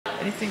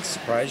Anything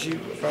surprise you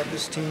about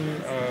this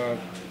team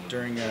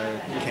during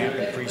camp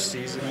and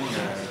preseason?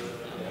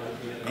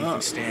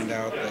 Anything stand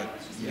out that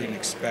you didn't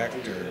expect?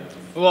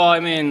 Well,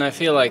 I mean, I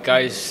feel like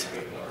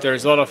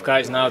there's a lot of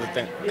guys now that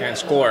can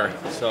score,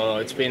 so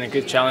it's been a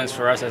good challenge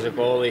for us as a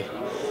goalie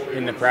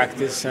in the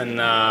practice,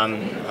 and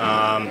at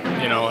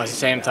the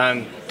same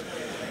time,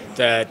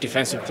 the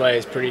defensive play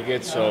is pretty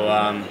good. So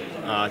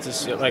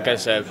just like I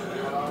said,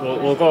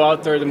 we'll go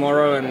out there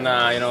tomorrow, and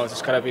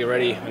just gotta be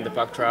ready when the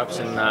puck drops,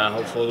 and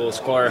hopefully we'll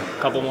score a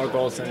couple more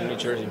goals than New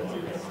Jersey.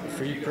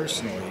 For you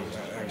personally,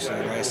 obviously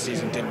last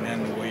season didn't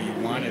end the way you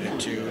wanted it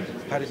to.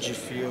 How did you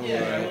feel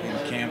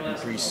in camp and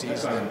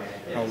preseason, and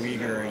how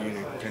eager are you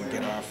to kind of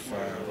get off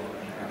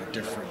on a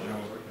different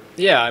note?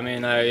 Yeah, I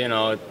mean,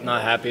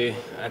 not happy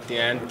at the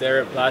end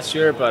there last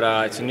year,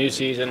 but it's a new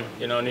season,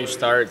 new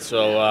start,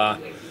 so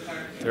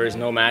there is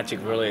no magic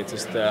really. It's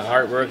just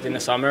hard work in the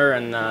summer,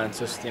 and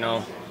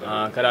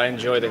gotta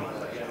enjoy the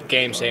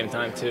game same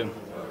time too.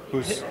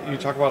 You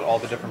talk about all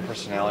the different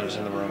personalities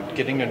in the room.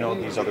 Getting to know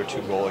these other two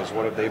goalies,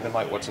 what have they been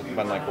like? What's it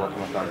been like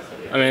working with them?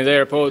 I mean,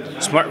 they're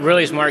both smart,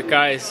 really smart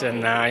guys,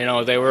 and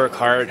they work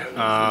hard.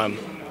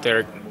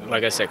 They're,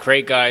 like I said,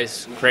 great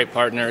guys, great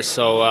partners.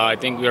 So I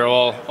think we're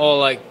all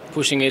like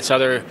pushing each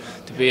other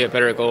to be a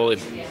better goalie.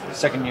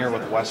 Second year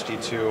with Westy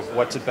too.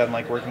 What's it been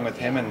like working with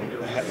him, and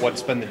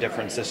what's been the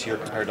difference this year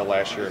compared to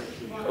last year?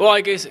 Well,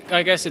 I guess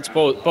it's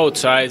both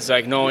sides,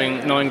 like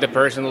knowing the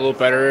person a little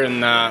better,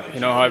 and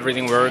how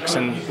everything works,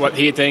 and what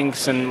he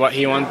thinks and what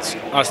he wants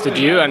us to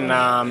do. And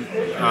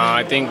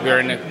I think we're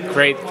in a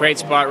great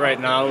spot right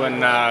now,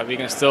 and I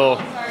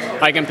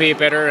can be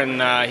better,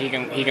 and he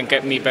can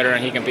get me better,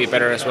 and he can be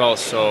better as well.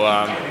 So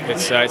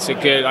it's a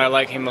good. I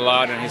like him a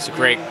lot, and he's a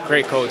great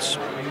coach.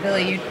 Ville,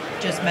 you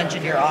just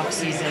mentioned your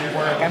off-season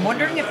work. I'm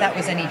wondering if that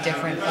was any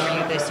different for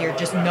you this year,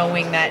 just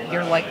knowing that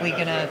you're likely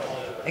going to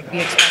be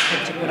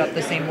expected to put up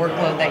the same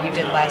workload that you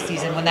did last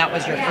season when that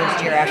was your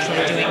first year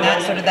actually doing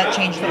that. So did that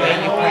change the way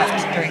you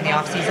prepped during the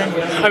off-season?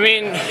 I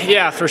mean,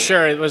 yeah, for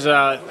sure. It was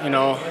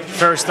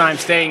first time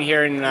staying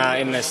here in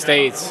the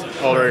States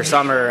over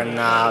summer, and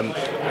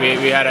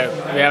we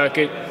have a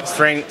good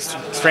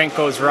strength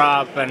coach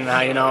Rob, and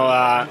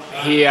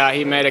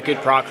he made a good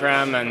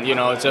program, and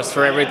just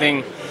for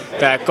everything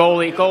that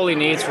goalie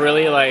needs,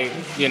 really, like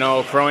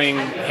growing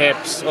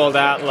hips, all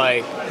that,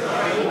 like.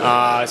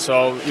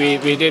 So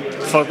we did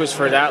focus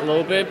for that a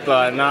little bit,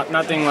 but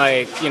nothing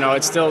like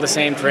it's still the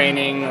same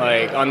training,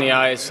 like on the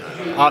ice,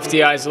 off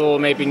the ice, a little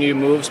maybe new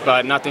moves,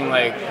 but nothing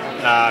like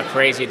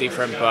crazy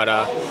different. But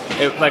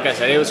like I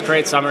said, it was a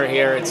great summer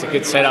here. It's a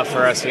good setup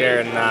for us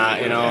here, and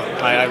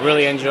I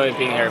really enjoyed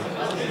being here.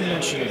 You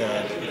mentioned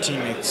your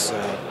teammates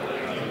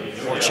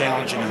more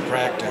challenging in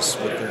practice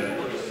with their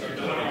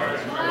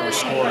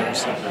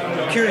scorers.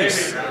 I'm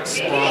curious,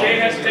 Spawn,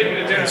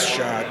 his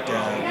shot,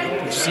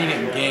 we've seen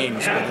it in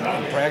games, but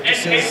in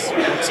practices,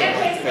 what's it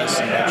like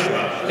facing that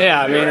shot?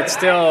 Yeah, I mean, it's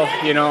still,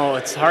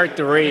 it's hard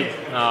to read.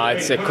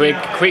 It's a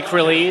quick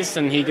release,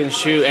 and he can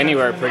shoot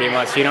anywhere pretty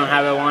much. He don't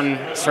have a one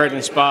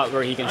certain spot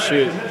where he can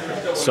shoot.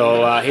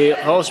 So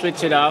he'll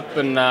switch it up,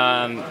 and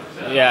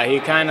he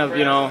kind of,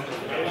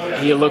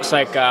 he looks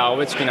like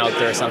Ovechkin out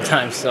there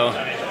sometimes, so.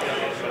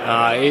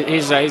 He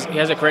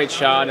has a great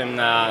shot, and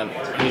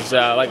he's,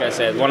 like I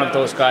said, one of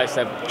those guys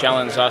that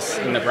challenge us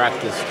in the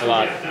practice a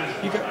lot.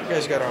 You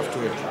guys got off to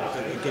a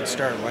good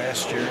start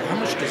last year. How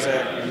much does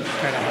that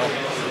kind of help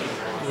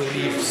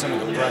relieve some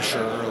of the pressure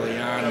early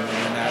on when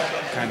you're not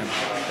kind of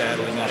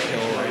battling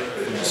uphill right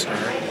from the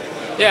start?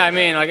 Yeah, I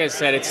mean, like I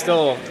said, it's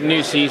still a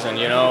new season,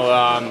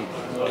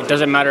 It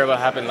doesn't matter what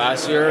happened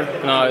last year.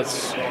 No,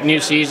 it's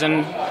new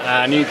season,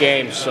 new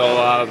game.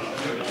 So,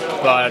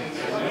 but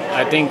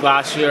I think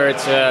last year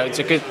it's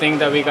a good thing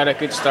that we got a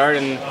good start,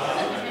 and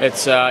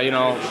it's we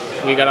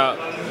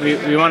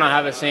want to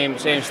have the same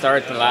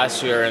start than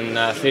last year and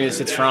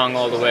finish it strong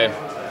all the way.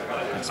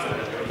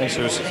 Thanks,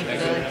 Husso.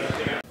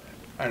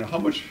 I don't know how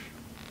much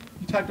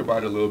you talked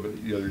about it a little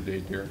bit the other day,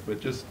 Derek, but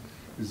just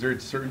is there a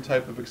certain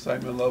type of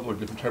excitement level or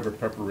different type of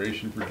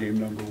preparation for game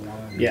number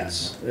one?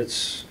 Yes,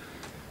 it's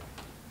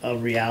a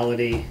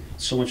reality.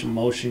 So much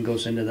emotion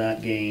goes into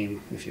that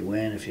game. If you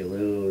win, if you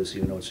lose,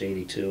 even though it's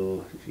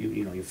 82, if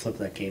you flip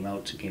that game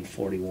out to game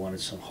 41,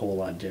 it's a whole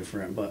lot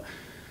different. But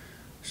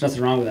there's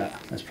nothing wrong with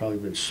that. That's probably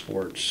been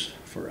sports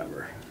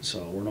forever.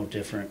 So we're no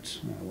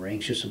different. We're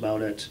anxious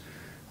about it.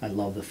 I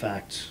love the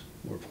fact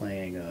we're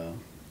playing a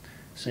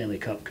Stanley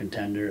Cup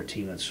contender, a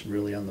team that's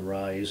really on the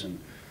rise, and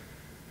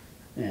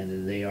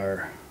they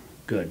are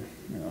good.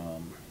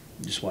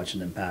 Just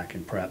watching them pack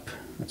and prep,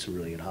 that's a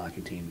really good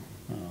hockey team.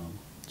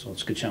 So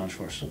it's a good challenge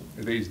for us.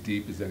 Are they as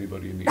deep as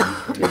anybody in the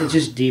East? It's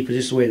just deep. It's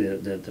just the way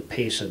the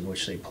pace in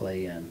which they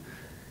play in.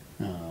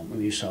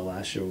 You saw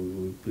last year,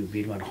 we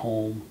beat them at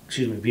home.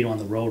 We beat them on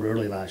the road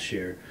early last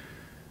year,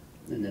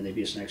 and then they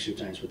beat us next few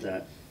times. With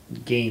that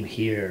game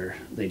here,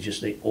 they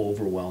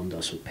overwhelmed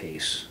us with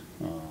pace.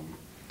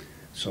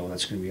 So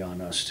that's going to be on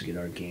us to get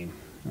our game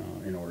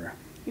in order.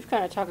 You've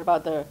kind of talked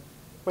about the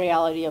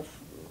reality of,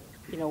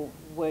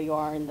 where you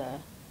are in the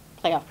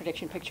playoff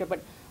prediction picture,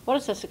 but What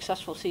does a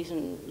successful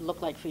season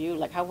look like for you?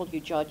 Like, how will you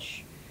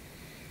judge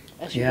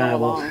as you Yeah, go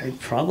well, along?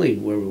 probably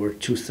where we were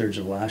 2/3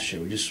 of last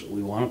year.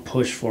 We want to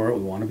push for it.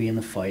 We want to be in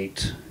the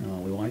fight.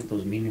 We want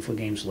those meaningful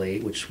games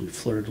late, which we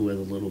flirted with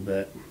a little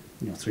bit,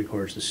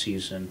 3/4 of the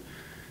season,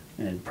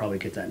 and probably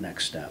get that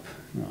next step.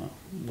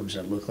 What does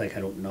that look like?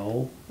 I don't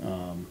know.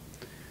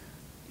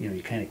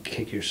 You kind of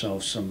kick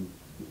yourself a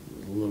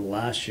little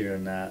last year,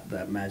 and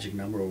that magic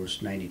number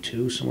was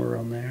 92, somewhere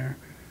around there,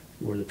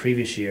 where the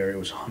previous year it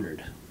was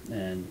 100.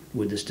 And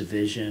with this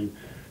division,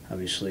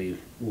 obviously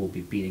we'll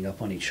be beating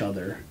up on each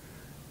other.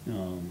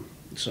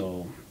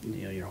 So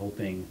you're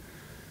hoping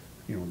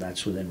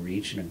that's within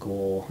reach and a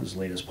goal as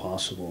late as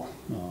possible.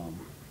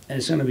 And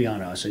it's going to be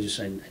on us.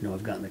 I know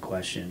I've gotten the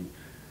question.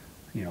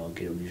 I'll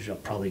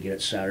probably get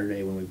it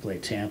Saturday when we play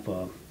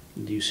Tampa.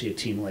 Do you see a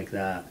team like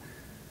that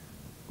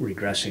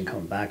regressing,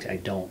 coming back? I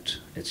don't.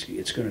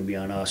 It's going to be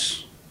on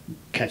us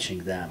catching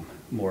them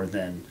more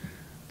than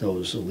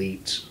those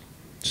elite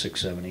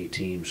 6, 7, 8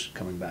 teams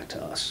coming back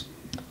to us.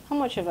 How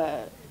much of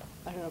a,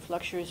 I don't know if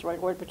luxury is the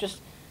right word, but just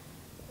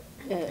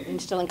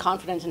instilling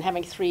confidence in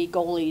having 3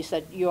 goalies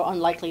that you're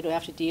unlikely to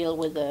have to deal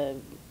with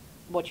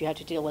what you had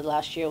to deal with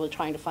last year with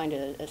trying to find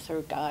a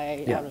third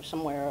guy out of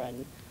somewhere?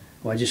 And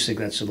well, I just think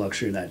that's the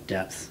luxury of that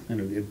depth,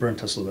 and it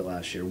burnt us a little bit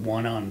last year.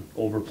 One, on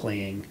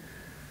overplaying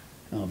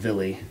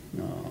Ville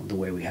the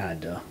way we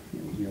had to,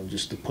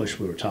 just the push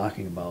we were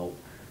talking about.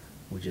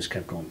 We just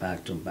kept going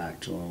back to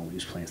him. He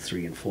was playing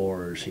 3 and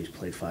 4s. He's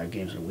played 5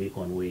 games in a week,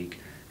 1 week,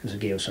 because it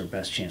gave us our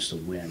best chance to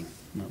win.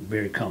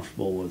 Very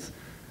comfortable with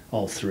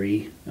all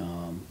 3.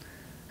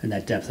 And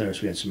that depth there,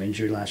 so we had some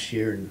injury last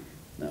year, and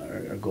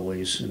our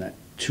goalies in that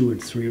 2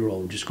 and 3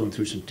 role were just going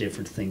through some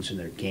different things in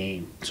their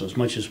game. So as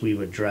much as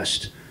we've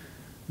addressed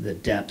the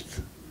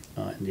depth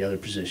in the other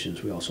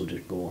positions, we also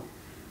did goal.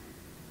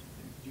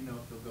 Do you know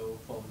if they'll go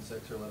 12 and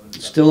 6 or 11 and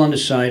 7? Still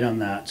undecided on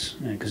that,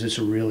 because it's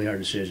a really hard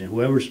decision.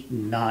 Whoever's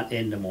not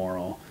in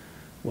tomorrow,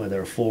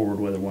 whether a forward,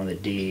 whether one of the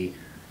D,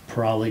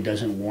 probably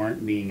doesn't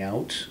warrant being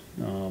out,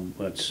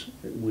 but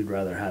we'd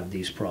rather have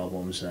these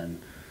problems than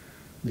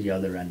the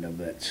other end of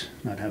it,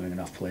 not having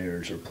enough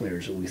players or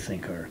players that we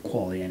think are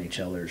quality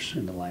NHLers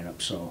in the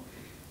lineup. So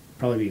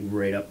probably be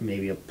right up,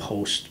 maybe a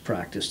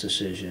post-practice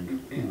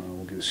decision.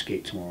 We'll get a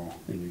skate tomorrow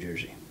in New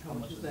Jersey. How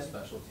much is the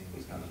special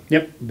teams kind of?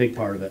 Yep, big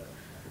part of it.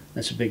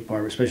 That's a big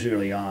part of it, especially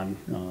early on.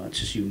 It's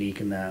just unique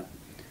in that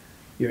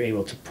you're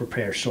able to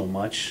prepare so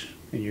much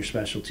in your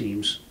special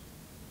teams.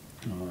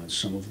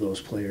 Some of those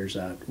players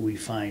that we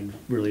find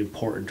really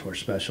important to our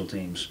special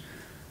teams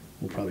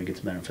will probably get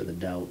the benefit of the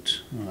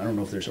doubt. I don't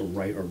know if there's a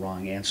right or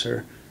wrong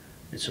answer.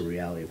 It's a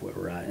reality of where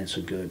we're at, and it's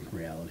a good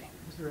reality.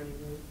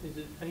 Is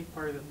it any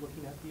part of it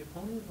looking at the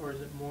opponent, or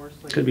is it more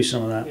like... Could be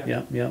some of that,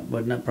 yeah,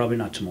 but probably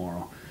not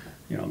tomorrow.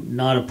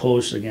 Not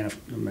opposed, again,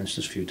 I've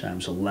mentioned this a few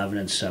times, 11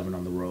 and 7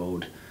 on the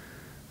road.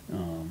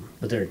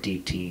 But they're a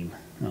deep team.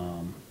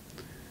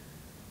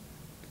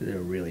 They're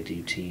a really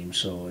deep team,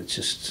 so it's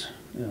just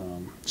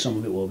some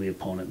of it will be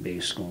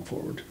opponent-based going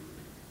forward.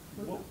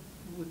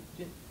 With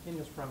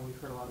Daniel Sprung, we've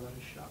heard a lot about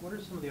his shot. What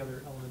are some of the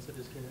other elements of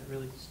his game that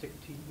really stick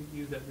to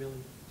you that really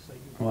excite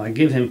you? Well, I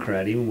give him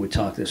credit. Even when we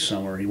talked this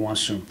summer, he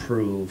wants to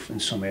improve in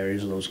some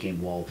areas of those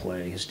game wall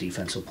play, his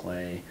defensive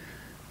play.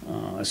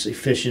 As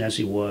efficient as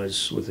he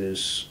was with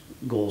his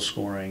goal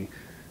scoring,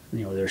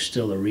 there's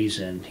still a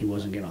reason he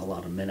wasn't getting a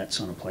lot of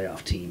minutes on a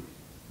playoff team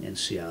in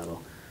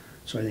Seattle.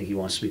 So I think he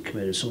wants to be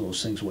committed to some of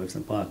those things away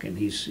from the puck, and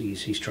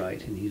he's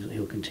tried, and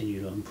he'll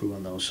continue to improve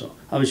on those. So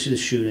obviously the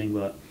shooting,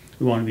 but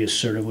we want to be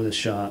assertive with his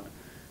shot.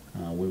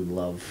 We would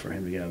love for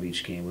him to get out of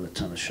each game with a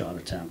ton of shot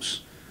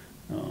attempts,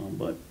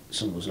 but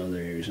some of those other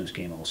areas in his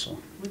game also.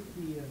 With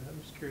the,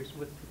 I'm just curious,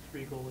 with the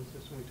 3-goal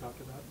system we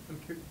talked about, I'm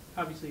curious,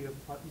 obviously you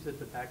said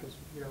the backups,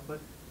 but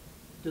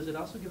does it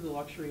also give the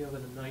luxury of,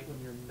 in a night when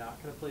you're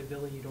not going to play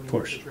Ville, you don't even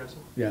have to address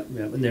him? Yeah.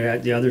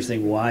 And the other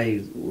thing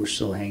why we're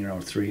still hanging around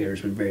with 3 here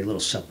has been very little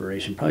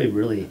separation. Probably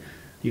really,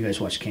 you guys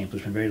watch camp,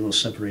 there's been very little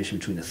separation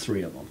between the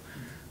 3 of them,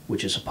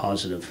 which is a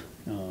positive.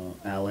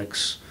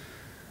 Alex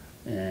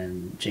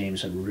and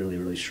James had really,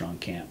 really strong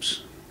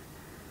camps.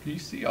 Do you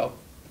see all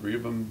 3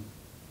 of them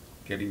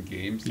getting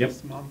games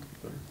this month?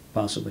 Or?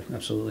 Possibly,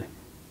 absolutely.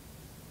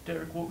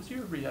 Derek, what was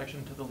your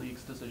reaction to the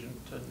league's decision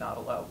to not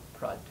allow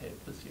Pride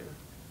tape this year?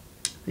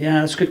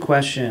 Yeah, that's a good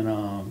question.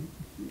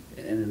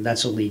 And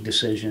that's a league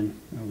decision.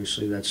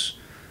 Obviously, that's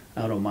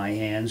out of my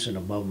hands and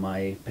above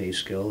my pay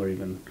scale or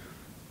even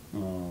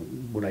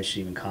what I should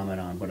even comment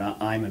on. But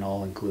I'm an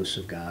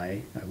all-inclusive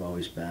guy. I've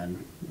always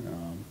been.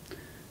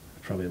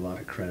 Probably a lot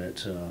of credit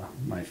to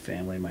my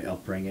family, my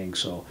upbringing.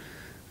 So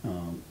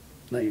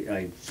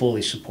I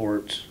fully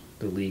support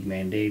the league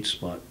mandates,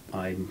 but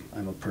I'm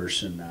a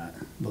person that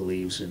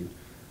believes in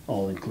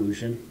all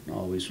inclusion,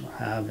 always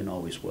have and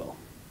always will.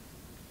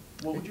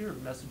 What would your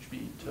message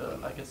be to,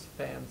 I guess,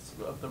 fans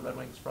of the Red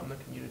Wings from the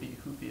community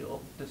who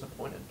feel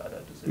disappointed by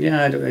that decision?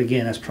 Yeah,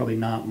 again, that's probably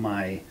not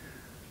my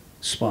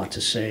spot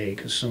to say,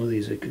 because some of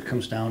these, it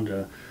comes down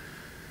to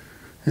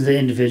the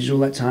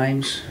individual at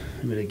times.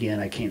 But again,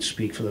 I can't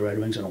speak for the Red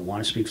Wings. I don't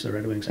want to speak for the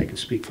Red Wings. I can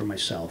speak for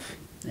myself.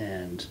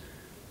 and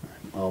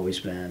I've always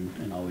been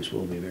and always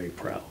will be a very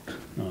proud,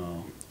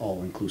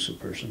 all-inclusive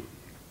person.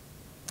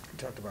 You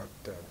talked about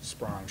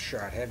Sprong's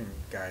shot, having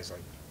guys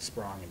like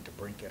Sprong and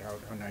DeBrincat.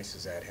 How nice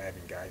is that,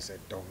 having guys that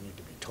don't need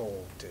to be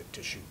told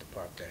to shoot the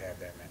puck, to have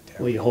that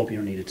mentality? Well, you hope you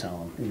don't need to tell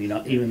them. I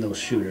mean, even those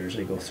shooters,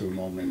 they go through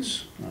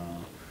moments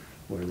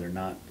where they're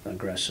not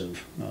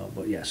aggressive.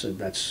 But yes,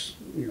 that's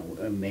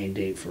a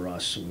mandate for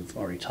us. We've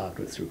already talked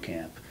it through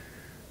camp.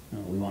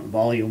 We want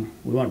volume.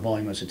 We want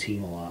volume as a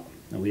team a lot,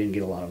 and we didn't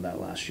get a lot of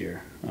that last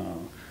year.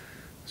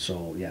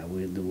 So yeah,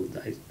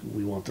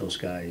 we want those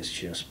guys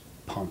just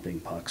pumping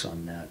pucks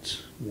on net,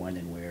 when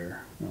and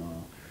where.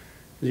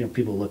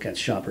 People look at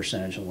shot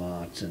percentage a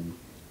lot, and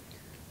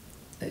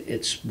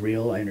it's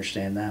real. I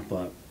understand that,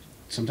 but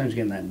sometimes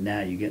getting that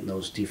net, you get in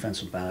those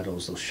defensive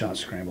battles, those shot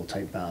scramble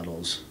type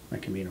battles,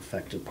 that can be an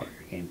effective part of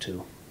your game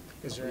too.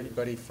 Is there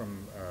anybody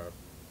from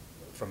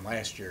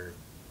last year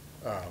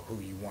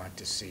who you want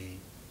to see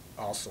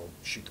also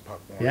shoot the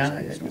puck more? Yeah,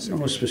 I don't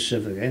know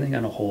specific. I think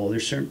on a whole,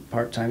 there's certain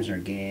times in our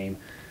game.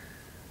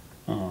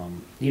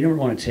 You never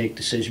want to take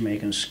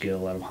decision-making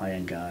skill out of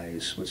high-end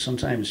guys, but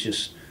sometimes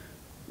just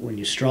when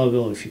you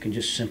struggle, if you can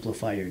just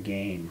simplify your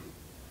game,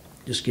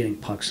 just getting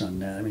pucks on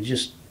net. I mean,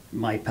 just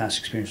my past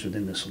experience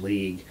within this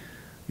league,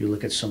 you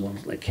look at someone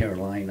like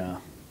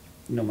Carolina,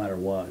 no matter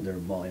what, they're a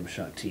volume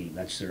shot team.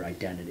 That's their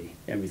identity.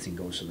 Everything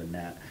goes to the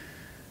net.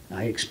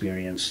 I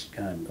experienced,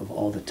 of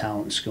all the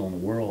talent and skill in the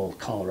world,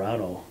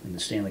 Colorado in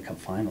the Stanley Cup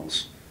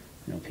Finals.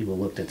 People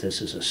looked at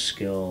this as a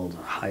skilled,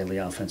 highly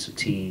offensive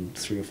team,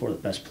 3 or 4 of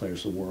the best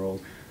players in the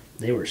world.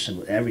 They were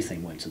simple.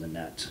 Everything went to the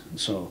net.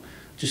 So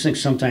just think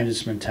sometimes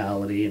it's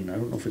mentality, and I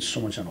don't know if it's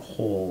so much on a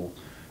whole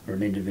or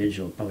an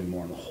individual, probably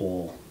more on the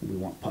whole. We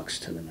want pucks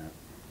to the net.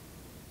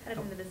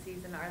 Heading into the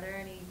season, are there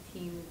any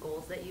team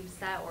goals that you've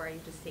set, or are you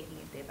just taking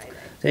it day by day?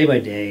 Day by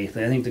day.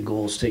 I think the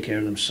goals take care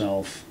of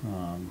themselves.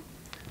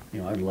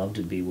 I'd love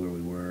to be where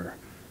we were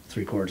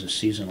 3/4 of the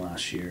season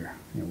last year.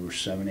 We were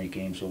 7-8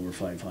 games over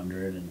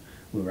 500, and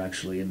we were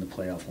actually in the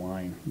playoff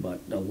line.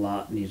 But a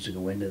lot needs to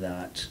go into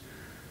that.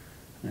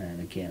 And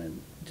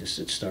again, it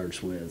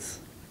starts with,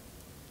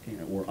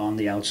 we're on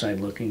the outside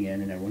looking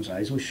in, and everyone's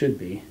eyes we should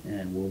be,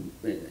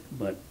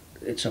 but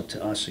it's up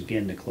to us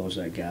again to close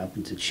that gap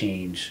and to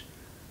change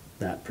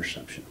that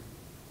perception.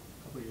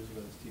 A couple of years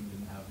ago, this team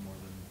didn't have more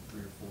than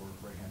 3 or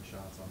 4 right-hand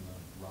shots on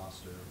the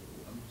roster.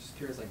 I'm just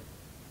curious,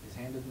 is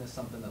handedness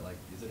something that,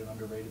 is it an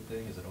underrated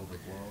thing? Is it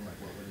overblown?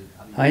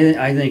 How do you?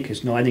 I think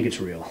it's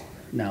real.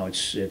 Now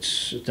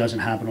it doesn't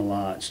happen a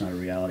lot. It's not a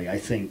reality. I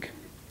think,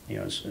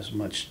 as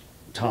much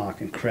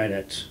talk and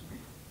credit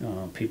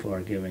people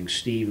are giving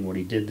Steve and what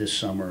he did this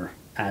summer,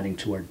 adding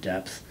to our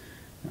depth.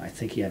 I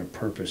think he had a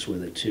purpose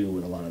with it too,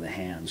 with a lot of the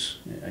hands.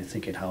 I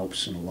think it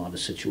helps in a lot of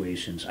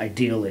situations.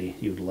 Ideally,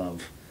 you'd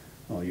love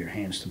all your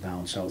hands to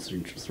bounce out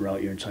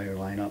throughout your entire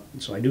lineup.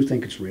 And so I do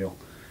think it's real,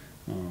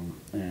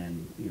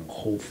 and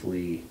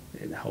hopefully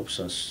it helps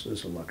us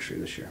as a luxury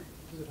this year.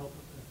 Does it help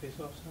with the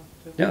face-off stuff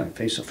too? Yeah,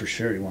 face-off for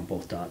sure. You want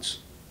both dots.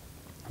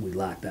 We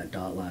lacked that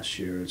dot last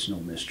year. It's no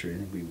mystery. I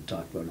think we've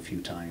talked about it a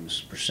few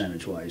times.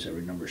 Percentage-wise,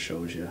 every number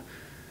shows you.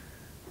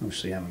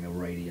 Obviously, having a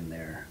righty in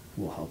there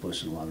will help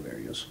us in a lot of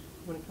areas.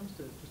 When it comes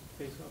to just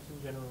face-offs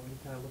in general, when you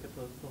kind of look at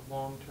the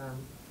long-term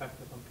effect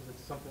of them, because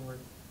it's something where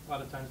a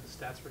lot of times the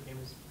stats per game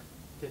is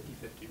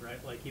 50-50, right?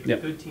 Even a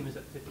good team is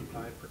at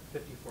 55,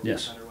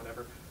 54% or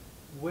whatever.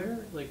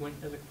 Where,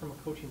 from a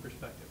coaching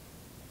perspective,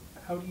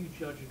 how do you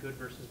judge a good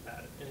versus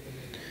bad?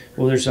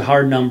 Well, there's the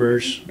hard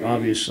numbers,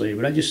 obviously,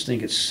 but I just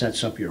think it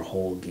sets up your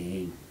whole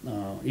game.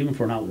 Even if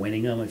we're not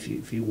winning them,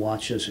 if you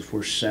watch us, if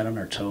we're set on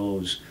our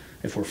toes,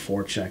 if we're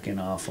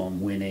forechecking off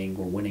them,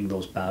 we're winning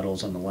those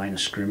battles on the line of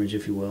scrimmage,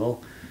 if you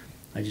will,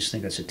 I just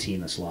think that's a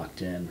team that's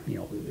locked in.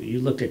 You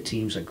look at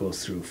teams that go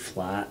through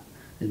flat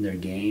in their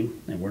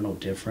game, and we're no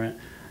different.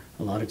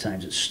 A lot of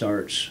times it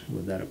starts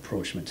with that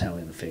approach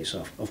mentality in the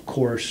face-off. Of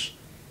course,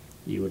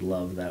 you would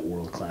love that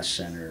world-class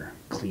center,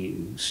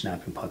 clean,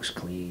 snapping pucks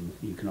clean.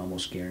 You can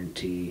almost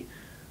guarantee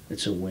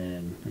it's a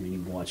win. I mean,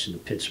 even watching the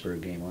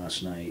Pittsburgh game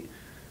last night,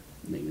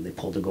 they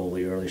pulled the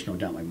goalie early. There's no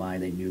doubt in my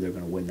mind they knew they were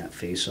going to win that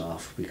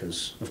face-off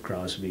because of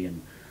Crosby,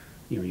 and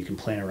you can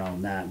plan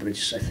around that. But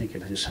I think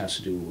it just has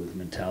to do with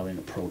mentality and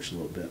approach a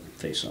little bit.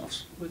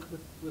 Face-offs. With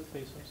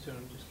face-offs too,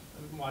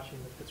 I'm watching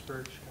the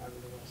Pittsburgh Chicago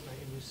game last night,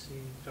 and you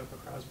talk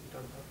about Crosby,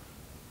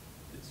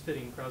 it's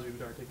fitting Crosby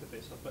Bedard take the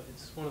face-off, but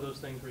it's one of those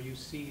things where you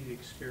see the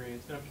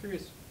experience, and I'm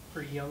curious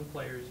for young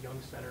players, young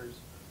centers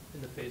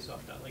in the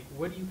face-off dot,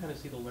 what do you kind of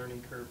see the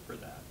learning curve for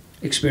that?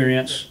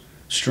 Experience,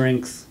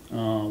 strength,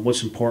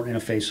 what's important in a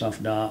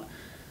face-off dot.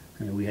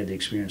 I mean, we had the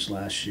experience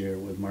last year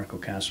with Marco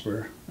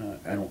Kasper.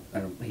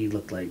 He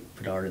looked like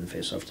Bedard in the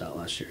face-off dot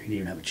last year. He didn't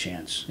even have a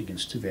chance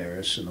against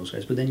Tavares and those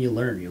guys. But then you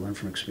learn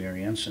from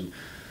experience, and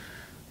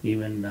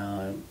even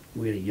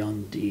we had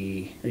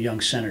a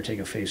young center take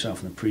a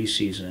face-off in the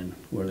preseason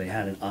where they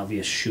had an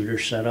obvious shooter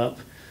set up,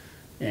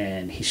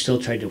 and he still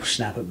tried to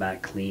snap it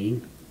back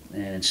clean.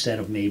 And instead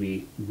of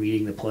maybe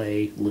reading the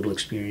play, little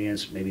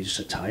experience, maybe just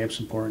a tie-up's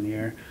important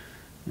here.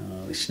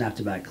 They snapped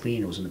it back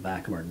clean. It was in the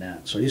back of our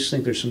net. So I just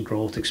think there's some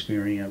growth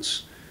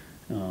experience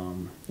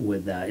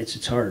with that.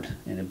 It's hard,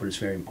 but it's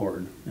very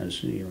important,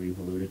 as you've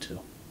alluded to.